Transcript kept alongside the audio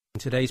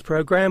Today's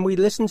programme, we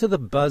listen to the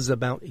buzz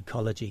about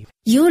ecology.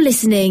 You're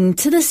listening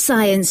to The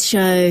Science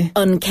Show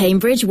on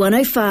Cambridge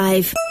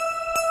 105.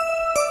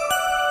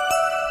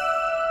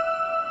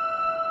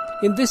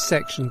 In this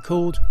section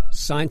called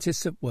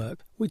Scientists at Work,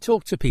 we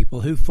talk to people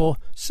who, for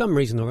some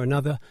reason or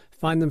another,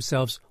 find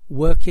themselves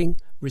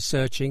working,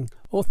 researching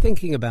or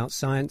thinking about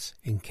science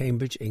in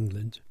Cambridge,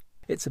 England.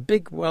 It's a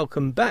big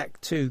welcome back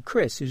to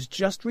Chris, who's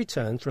just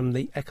returned from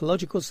the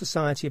Ecological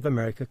Society of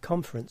America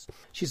conference.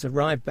 She's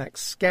arrived back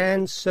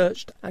scanned,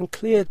 searched and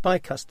cleared by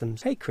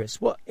customs. Hey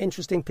Chris, what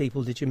interesting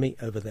people did you meet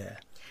over there?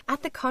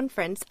 At the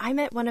conference, I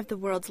met one of the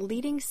world's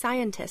leading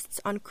scientists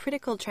on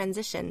critical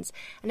transitions,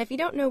 and if you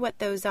don't know what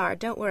those are,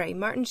 don't worry,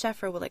 Marten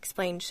Scheffer will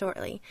explain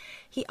shortly.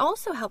 He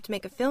also helped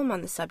make a film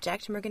on the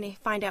subject, and we're going to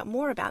find out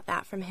more about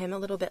that from him a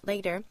little bit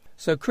later.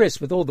 So Chris,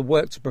 with all the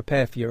work to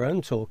prepare for your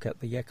own talk at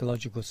the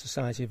Ecological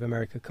Society of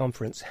America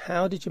conference,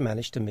 how did you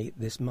manage to meet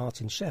this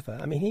Marten Scheffer?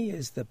 I mean, he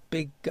is the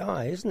big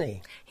guy, isn't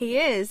he? He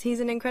is. He's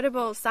an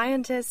incredible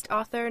scientist,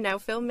 author, now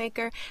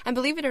filmmaker, and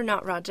believe it or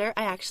not, Roger,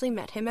 I actually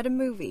met him at a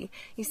movie.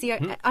 You see,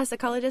 us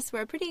ecologists,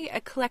 we're a pretty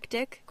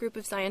eclectic group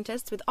of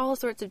scientists with all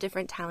sorts of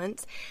different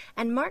talents,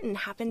 and Marten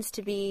happens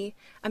to be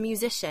a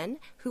musician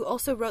who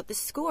also wrote the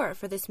score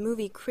for this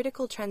movie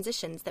Critical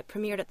Transitions that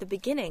premiered at the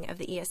beginning of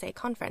the ESA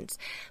conference.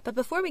 But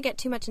before we get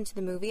too much into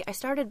the movie, I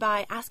started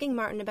by asking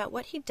Marten about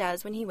what he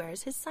does when he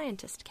wears his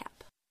scientist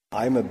cap.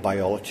 I'm a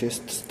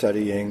biologist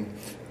studying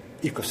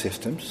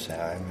ecosystems.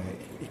 I'm an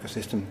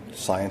ecosystem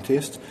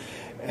scientist.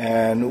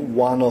 And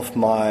one of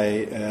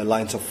my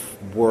lines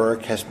of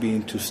work has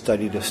been to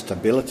study the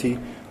stability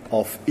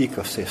of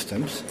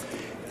ecosystems.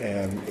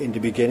 In the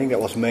beginning, that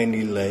was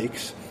mainly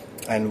lakes.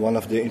 And one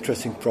of the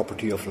interesting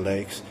properties of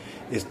lakes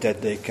is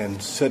that they can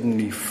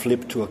suddenly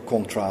flip to a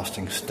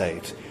contrasting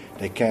state.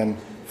 They can,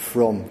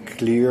 from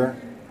clear,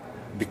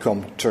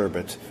 become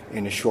turbid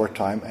in a short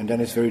time, and then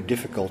it's very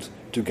difficult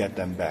to get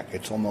them back.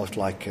 It's almost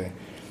like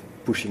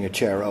pushing a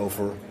chair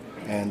over,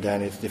 and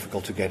then it's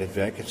difficult to get it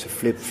back. It's a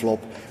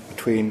flip-flop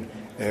between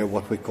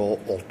what we call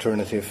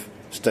alternative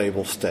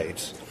stable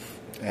states.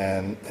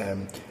 And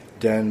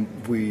then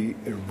we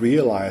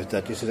realized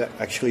that this is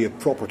actually a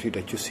property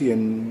that you see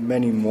in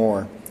many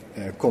more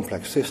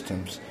complex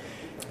systems.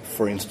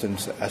 For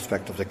instance,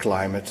 aspect of the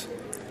climate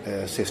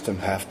system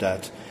have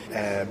that,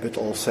 but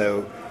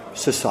also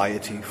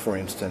society, for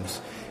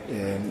instance.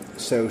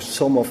 So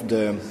some of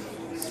the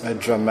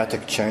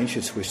dramatic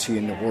changes we see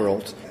in the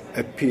world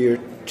appear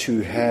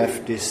to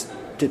have this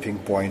tipping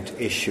point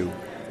issue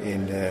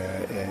in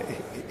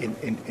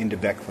the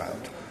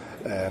background.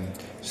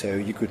 So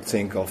you could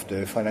think of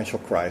the financial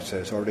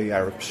crisis or the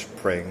Arab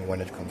Spring when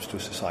it comes to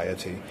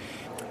society.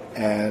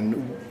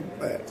 And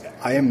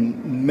I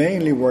am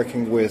mainly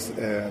working with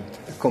a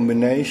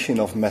combination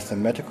of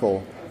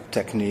mathematical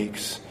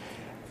techniques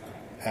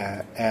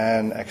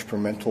and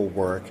experimental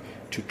work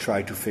to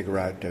try to figure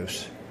out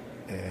those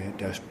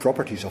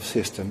properties of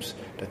systems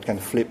that can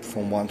flip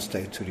from one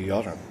state to the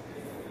other.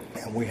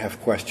 And we have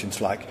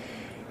questions like,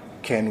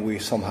 can we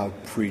somehow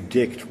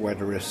predict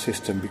whether a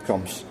system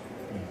becomes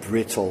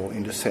brittle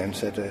in the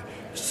sense that a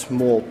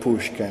small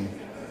push can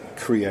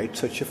create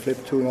such a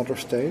flip to another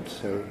state,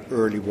 so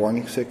early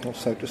warning signals,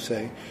 so to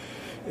say.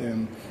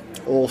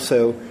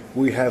 Also,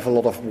 we have a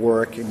lot of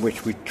work in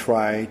which we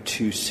try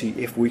to see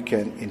if we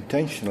can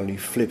intentionally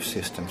flip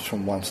systems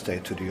from one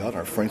state to the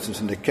other. For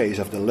instance, in the case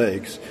of the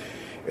lakes,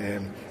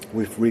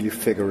 we've really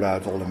figured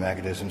out all the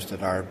mechanisms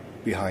that are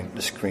behind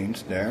the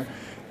screens there,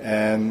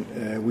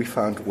 and we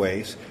found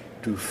ways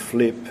to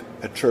flip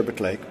a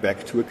turbid lake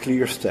back to a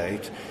clear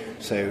state.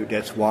 So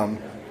that's one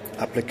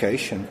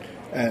application.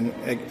 And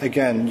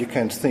again, you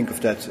can think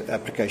of that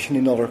application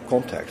in other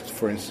contexts.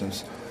 For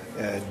instance,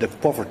 the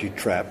poverty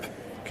trap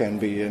can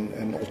be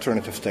an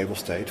alternative stable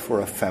state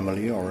for a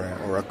family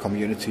or a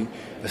community,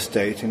 a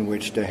state in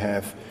which they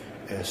have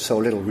so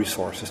little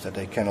resources that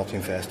they cannot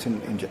invest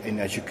in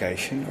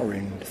education or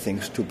in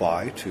things to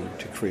buy to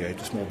create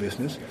a small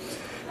business.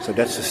 So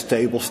that's a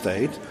stable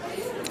state.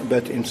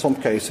 But in some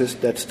cases,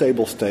 that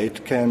stable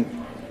state can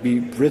be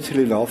brittle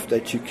enough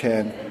that you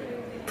can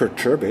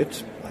perturb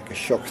it, like a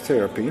shock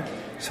therapy,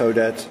 so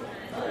that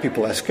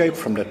people escape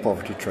from that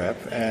poverty trap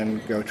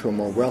and go to a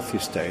more wealthy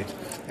state.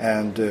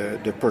 And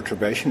the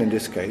perturbation in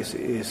this case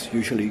is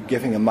usually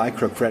giving a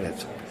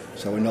microcredit.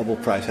 So a Nobel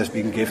Prize has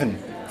been given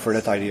for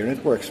that idea, and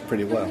it works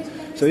pretty well.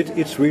 So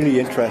it's really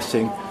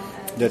interesting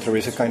that there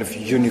is a kind of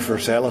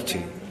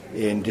universality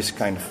in this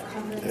kind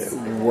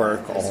of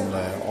work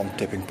on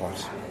tipping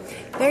points.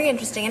 Very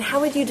interesting. And how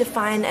would you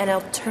define an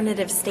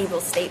alternative stable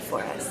state for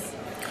us?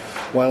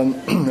 Well,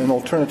 an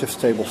alternative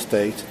stable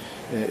state,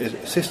 a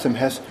system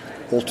has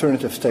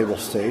alternative stable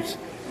states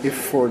if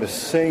for the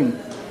same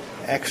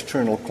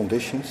external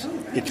conditions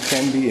it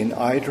can be in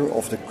either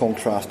of the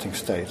contrasting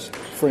states.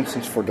 For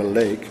instance, for the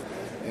lake,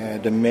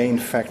 the main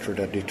factor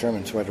that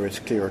determines whether it's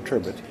clear or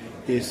turbid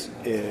is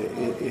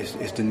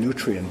the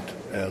nutrient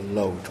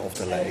load of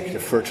the lake, the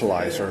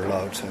fertilizer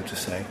load, so to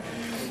say.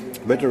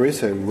 But there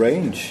is a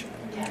range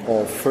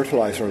of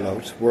fertilizer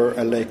loads where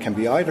a lake can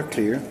be either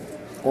clear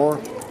or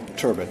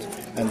turbid.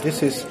 And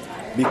this is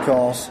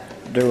because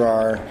there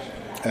are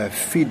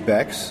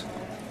feedbacks,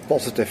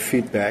 positive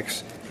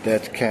feedbacks,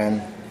 that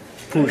can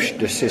push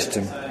the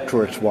system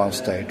towards one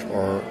state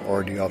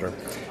or the other.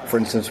 For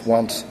instance,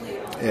 once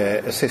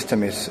a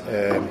system is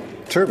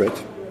turbid,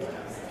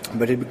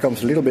 but it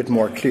becomes a little bit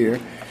more clear,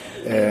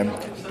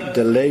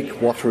 the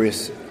lake water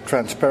is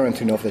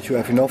transparent enough that you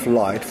have enough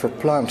light for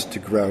plants to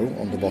grow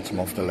on the bottom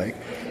of the lake.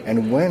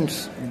 And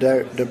once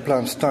the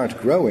plants start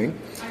growing,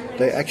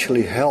 they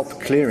actually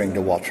help clearing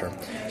the water.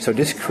 So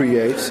this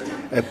creates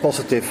a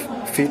positive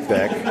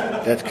feedback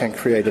that can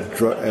create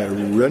a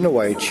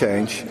runaway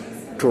change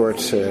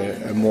towards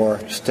a more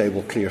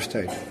stable, clear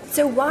state.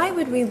 So why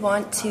would we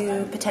want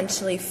to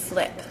potentially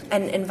flip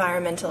an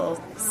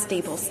environmental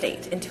stable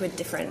state into a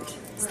different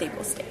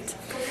stable state?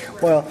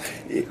 Well,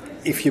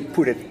 if you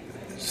put it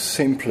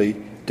simply,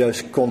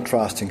 those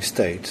contrasting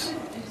states,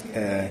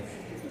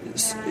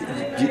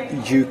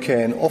 you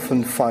can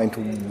often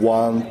find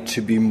one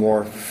to be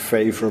more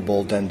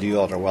favorable than the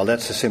other. Well,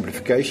 that's a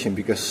simplification,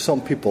 because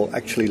some people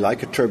actually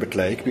like a turbid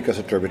lake, because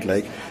a turbid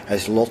lake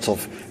has lots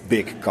of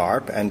big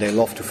carp and they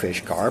love to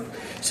fish carp.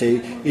 So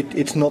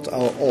it's not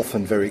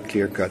often very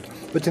clear-cut.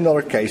 But in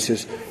other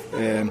cases,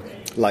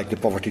 like the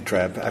poverty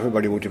trap,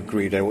 everybody would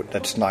agree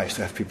that's nice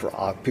to have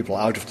people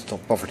out of the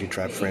poverty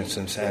trap, for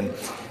instance,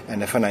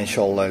 and a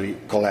financially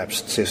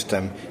collapsed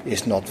system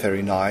is not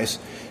very nice.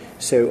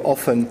 So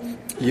often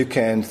you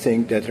can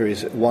think that there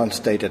is one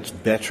state that's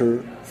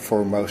better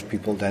for most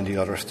people than the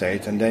other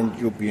state, and then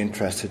you'll be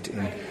interested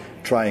in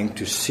trying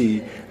to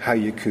see how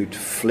you could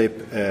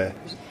flip a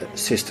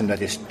system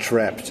that is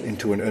trapped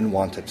into an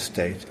unwanted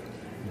state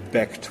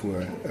back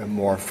to a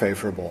more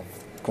favorable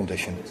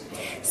condition.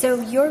 So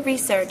your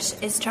research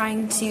is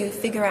trying to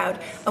figure out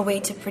a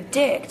way to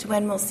predict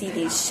when we'll see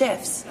these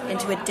shifts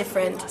into a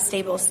different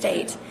stable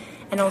state,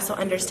 and also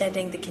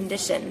understanding the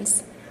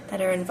conditions that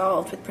are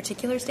involved with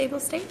particular stable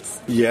states?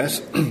 Yes,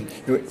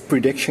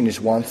 prediction is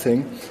one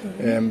thing.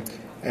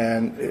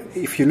 And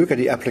if you look at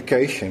the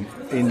application,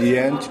 in the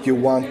end you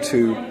want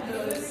to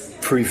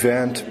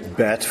prevent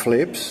bad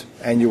flips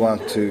and you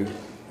want to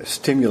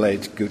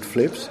stimulate good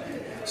flips.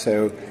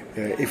 So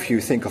if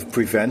you think of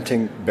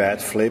preventing bad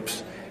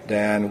flips,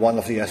 then one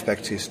of the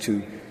aspects is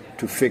to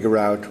figure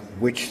out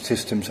which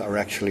systems are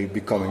actually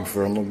becoming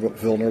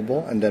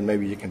vulnerable, and then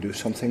maybe you can do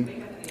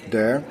something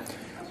there.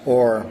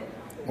 Or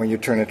when you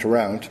turn it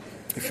around,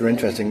 if you're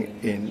interested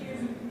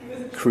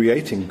in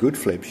creating good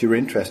flips, you're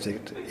interested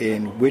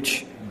in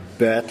which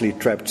badly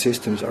trapped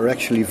systems are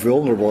actually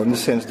vulnerable, in the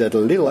sense that a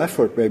little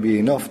effort may be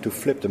enough to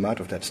flip them out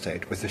of that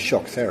state with the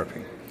shock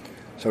therapy.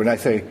 So when I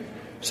say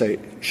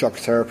shock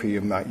therapy,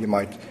 it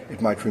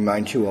might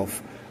remind you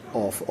of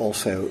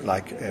also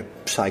like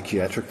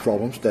psychiatric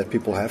problems that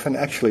people have, and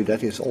actually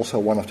that is also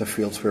one of the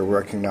fields we're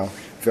working now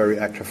very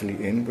actively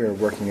in. We're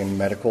working in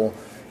medical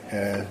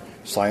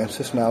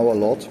sciences now a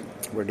lot.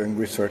 We're doing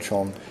research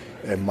on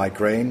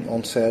migraine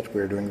onset.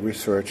 We're doing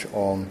research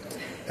on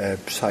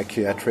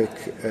psychiatric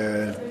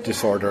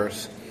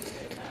disorders,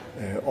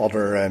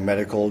 other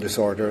medical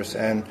disorders,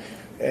 and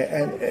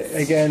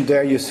again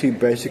there you see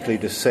basically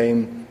the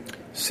same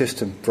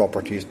system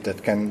properties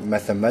that can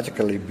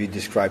mathematically be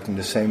described in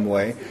the same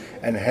way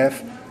and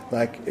have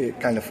like a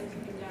kind of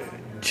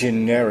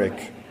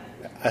generic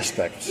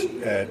aspects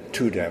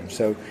to them.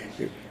 So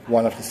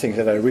one of the things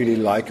that I really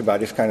like about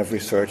this kind of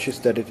research is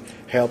that it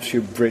helps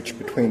you bridge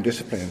between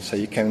disciplines. So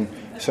you can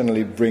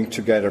suddenly bring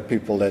together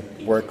people that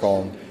work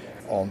on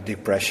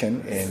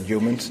depression in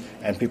humans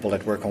and people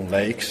that work on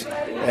lakes,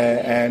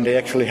 and they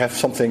actually have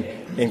something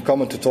in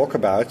common to talk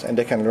about, and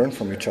they can learn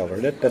from each other.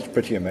 That's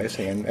pretty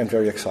amazing and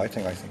very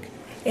exciting, I think.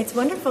 It's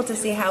wonderful to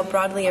see how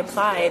broadly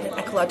applied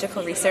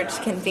ecological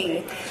research can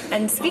be.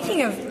 And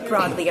speaking of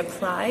broadly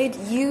applied,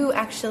 you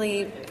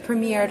actually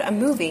premiered a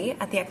movie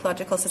at the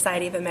Ecological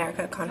Society of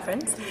America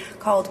conference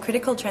called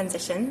Critical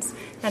Transitions.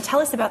 Now tell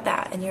us about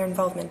that and your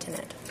involvement in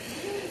it.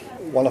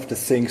 One of the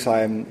things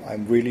I'm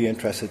really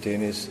interested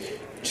in is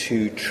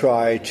to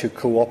try to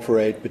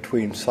cooperate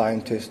between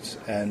scientists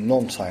and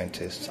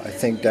non-scientists. I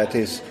think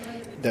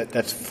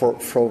that's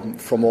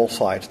from all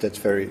sides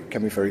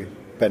can be very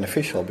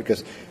beneficial,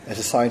 because as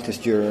a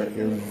scientist you're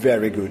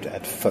very good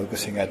at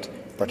focusing at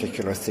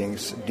particular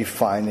things,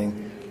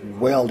 defining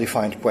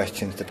well-defined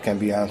questions that can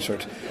be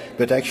answered.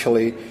 But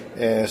actually,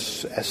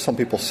 as some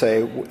people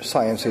say,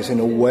 science is in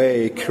a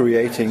way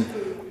creating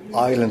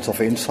islands of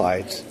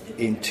insight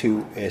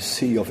into a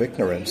sea of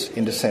ignorance,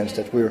 in the sense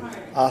that we're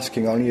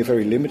asking only a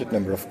very limited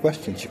number of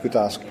questions. You could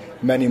ask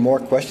many more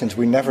questions.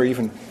 We never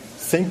even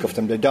think of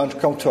them. They don't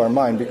come to our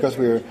mind because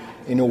we're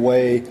in a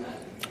way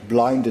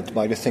blinded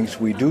by the things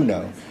we do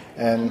know.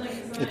 And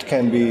it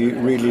can be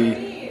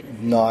really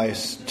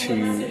nice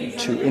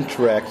to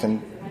interact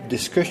and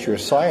discuss your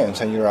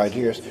science and your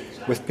ideas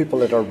with people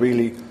that are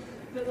really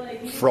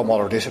from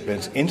other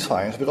disciplines in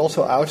science, but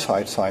also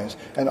outside science.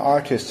 And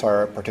artists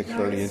are a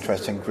particularly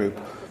interesting group,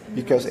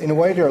 because in a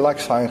way they're like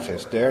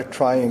scientists. They're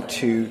trying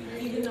to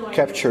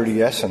capture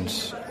the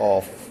essence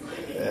of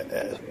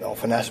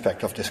of an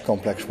aspect of this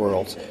complex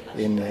world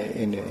in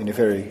a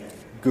very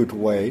good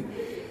way.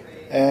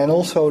 And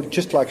also,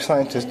 just like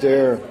scientists,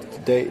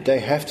 they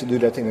have to do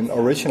that in an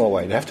original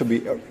way. They have to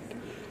be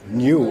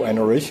new and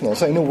original.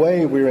 So in a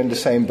way, we're in the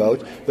same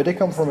boat, but they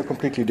come from a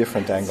completely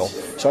different angle.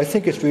 So I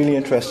think it's really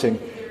interesting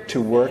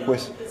to work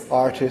with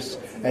artists,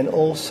 and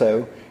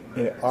also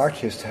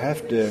artists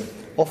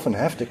often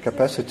have the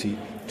capacity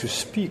to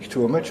speak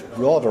to a much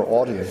broader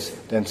audience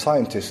than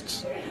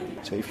scientists.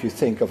 So if you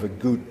think of a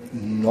good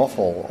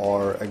novel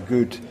or a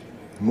good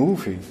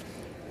movie,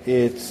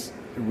 it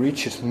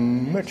reaches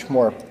much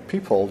more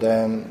people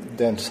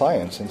than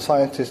science. And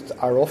scientists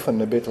are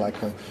often a bit like,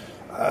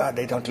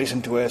 they don't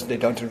listen to us, they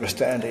don't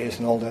understand this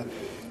and all that.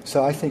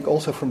 So I think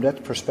also from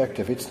that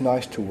perspective, it's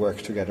nice to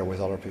work together with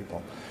other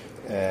people.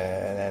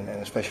 And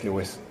especially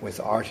with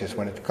artists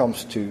when it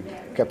comes to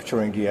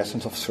capturing the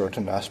essence of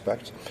certain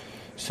aspects.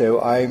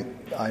 So I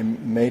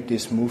made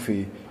this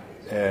movie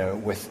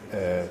with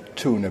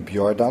Tune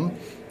Bjordam.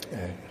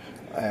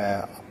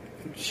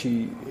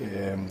 She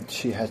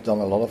has done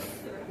a lot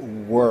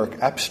of work,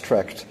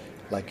 abstract,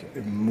 like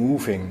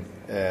moving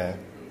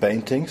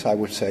paintings, I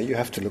would say. You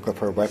have to look up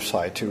her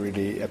website to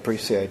really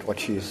appreciate what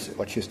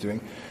she's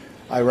doing.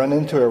 I ran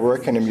into her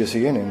work in a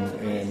museum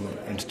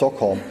in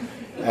Stockholm,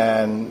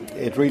 and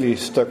it really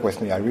stuck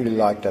with me. I really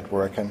liked that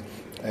work, and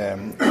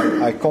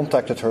I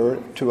contacted her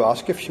to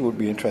ask if she would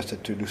be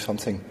interested to do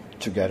something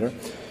together.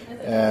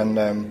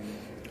 And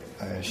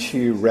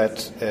she read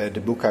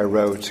the book I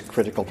wrote,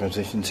 Critical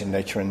Transitions in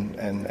Nature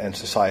and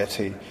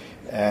Society,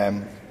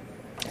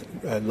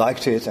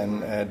 liked it,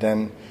 and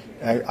then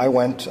I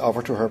went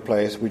over to her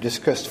place. We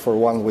discussed for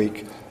 1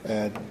 week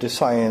the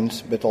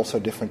science, but also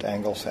different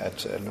angles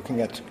at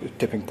looking at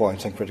tipping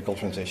points and critical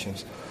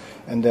transitions.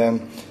 And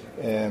then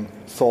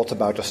thought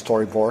about a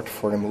storyboard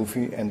for the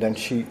movie, and then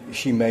she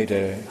made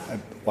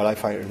what I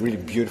find a really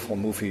beautiful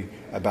movie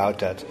about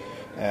that.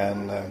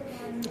 And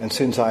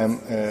since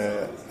I'm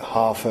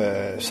half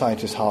a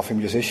scientist, half a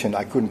musician,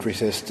 I couldn't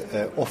resist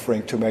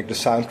offering to make the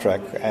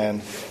soundtrack,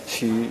 and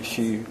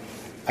she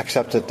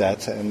accepted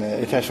that, and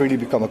it has really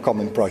become a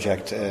common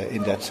project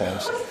in that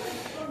sense.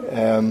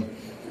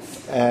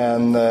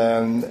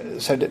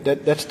 So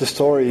that's the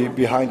story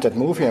behind that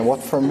movie. And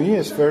what for me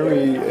is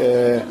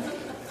very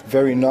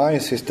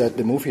nice is that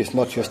the movie is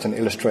not just an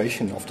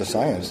illustration of the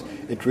science.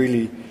 It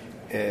really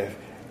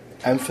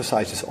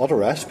emphasizes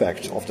other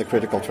aspects of the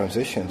critical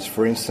transitions.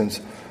 For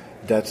instance,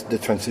 that the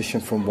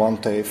transition from one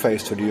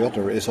phase to the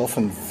other is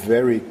often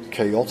very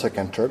chaotic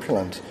and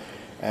turbulent,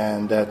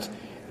 and that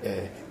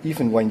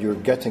even when you're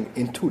getting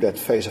into that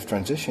phase of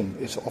transition,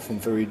 it's often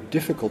very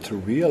difficult to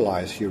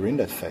realize you're in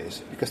that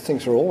phase, because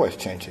things are always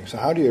changing. So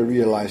how do you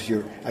realize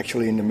you're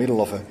actually in the middle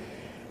of a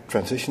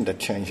transition that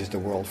changes the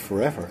world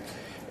forever?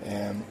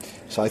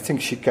 So I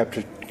think she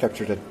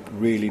captured it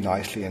really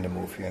nicely in the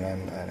movie,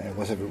 and it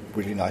was a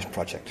really nice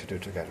project to do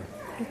together.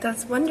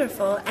 That's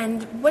wonderful.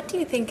 And what do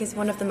you think is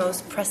one of the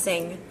most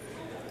pressing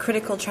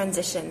critical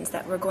transitions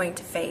that we're going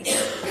to face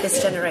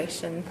this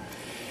generation?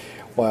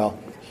 Well,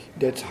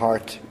 that's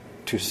hard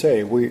to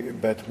say,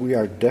 but we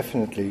are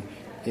definitely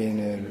in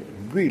a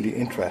really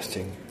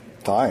interesting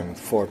time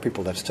for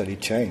people that study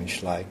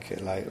change, like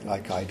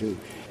I do.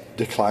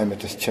 The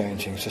climate is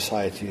changing,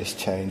 society is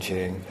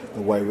changing,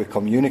 the way we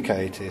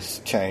communicate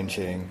is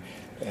changing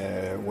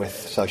with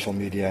social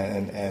media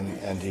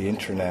and the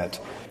internet.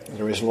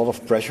 There is a lot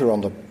of pressure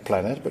on the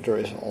planet, but there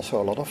is also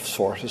a lot of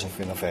sources of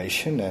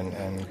innovation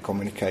and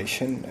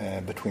communication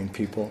between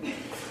people.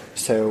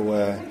 So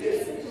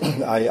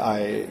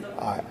I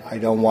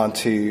don't want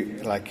to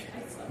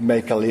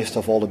make a list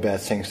of all the bad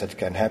things that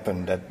can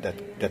happen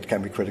that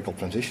can be critical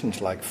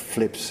transitions, like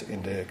flips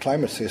in the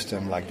climate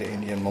system, like the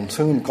Indian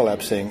monsoon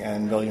collapsing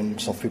and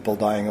millions of people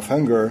dying of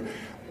hunger,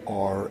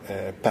 or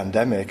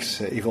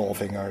pandemics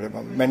evolving. Or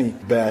many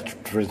bad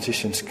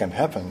transitions can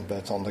happen,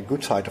 but on the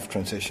good side of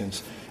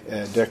transitions,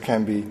 there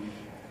can be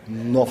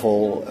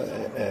novel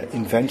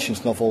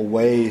inventions, novel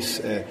ways,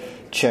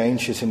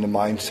 changes in the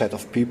mindset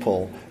of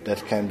people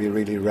that can be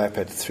really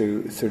rapid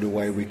through the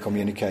way we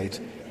communicate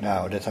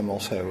now, that I'm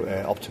also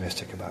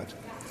optimistic about.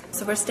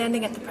 So we're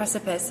standing at the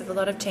precipice of a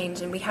lot of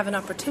change, and we have an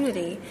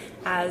opportunity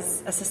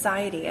as a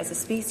society, as a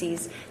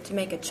species, to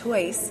make a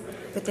choice.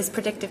 With this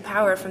predictive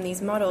power from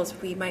these models,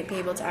 we might be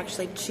able to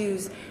actually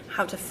choose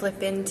how to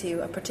flip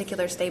into a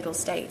particular stable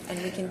state,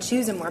 and we can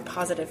choose a more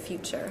positive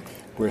future.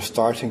 We're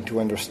starting to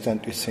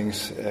understand these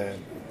things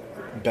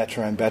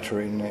better and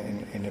better in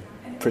a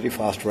pretty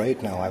fast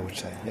rate now, I would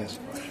say, yes.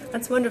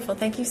 That's wonderful.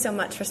 Thank you so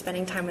much for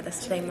spending time with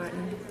us today,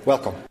 Marten.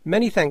 Welcome.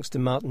 Many thanks to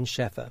Marten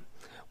Scheffer.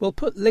 We'll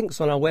put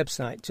links on our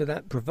website to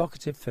that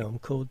provocative film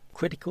called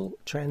Critical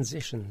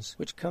Transitions,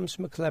 which comes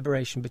from a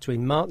collaboration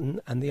between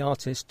Marten and the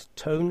artist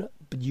Tone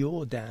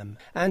Bjordam,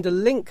 and a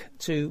link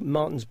to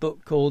Marten's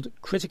book called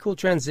Critical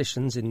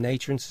Transitions in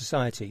Nature and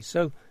Society,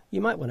 so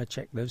you might want to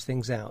check those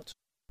things out.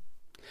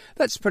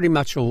 That's pretty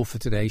much all for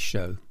today's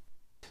show.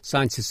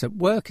 Scientists at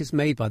Work is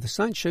made by the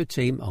Science Show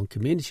team on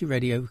Community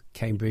Radio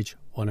Cambridge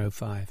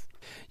 105.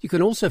 You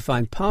can also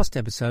find past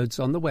episodes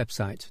on the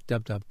website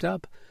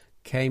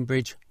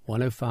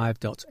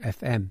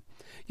www.cambridge105.fm.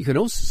 You can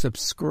also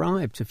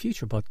subscribe to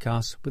future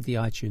podcasts with the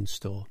iTunes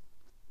Store.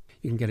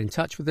 You can get in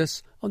touch with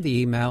us on the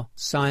email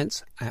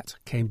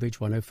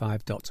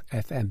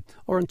science@cambridge105.fm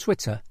or on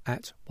Twitter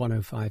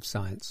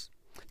 @105science.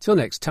 Till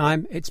next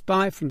time, it's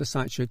bye from the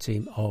Science Show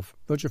team of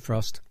Roger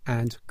Frost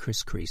and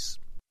Chris Crease.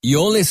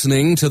 You're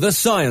listening to The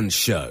Science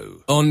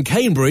Show on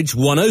Cambridge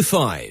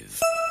 105.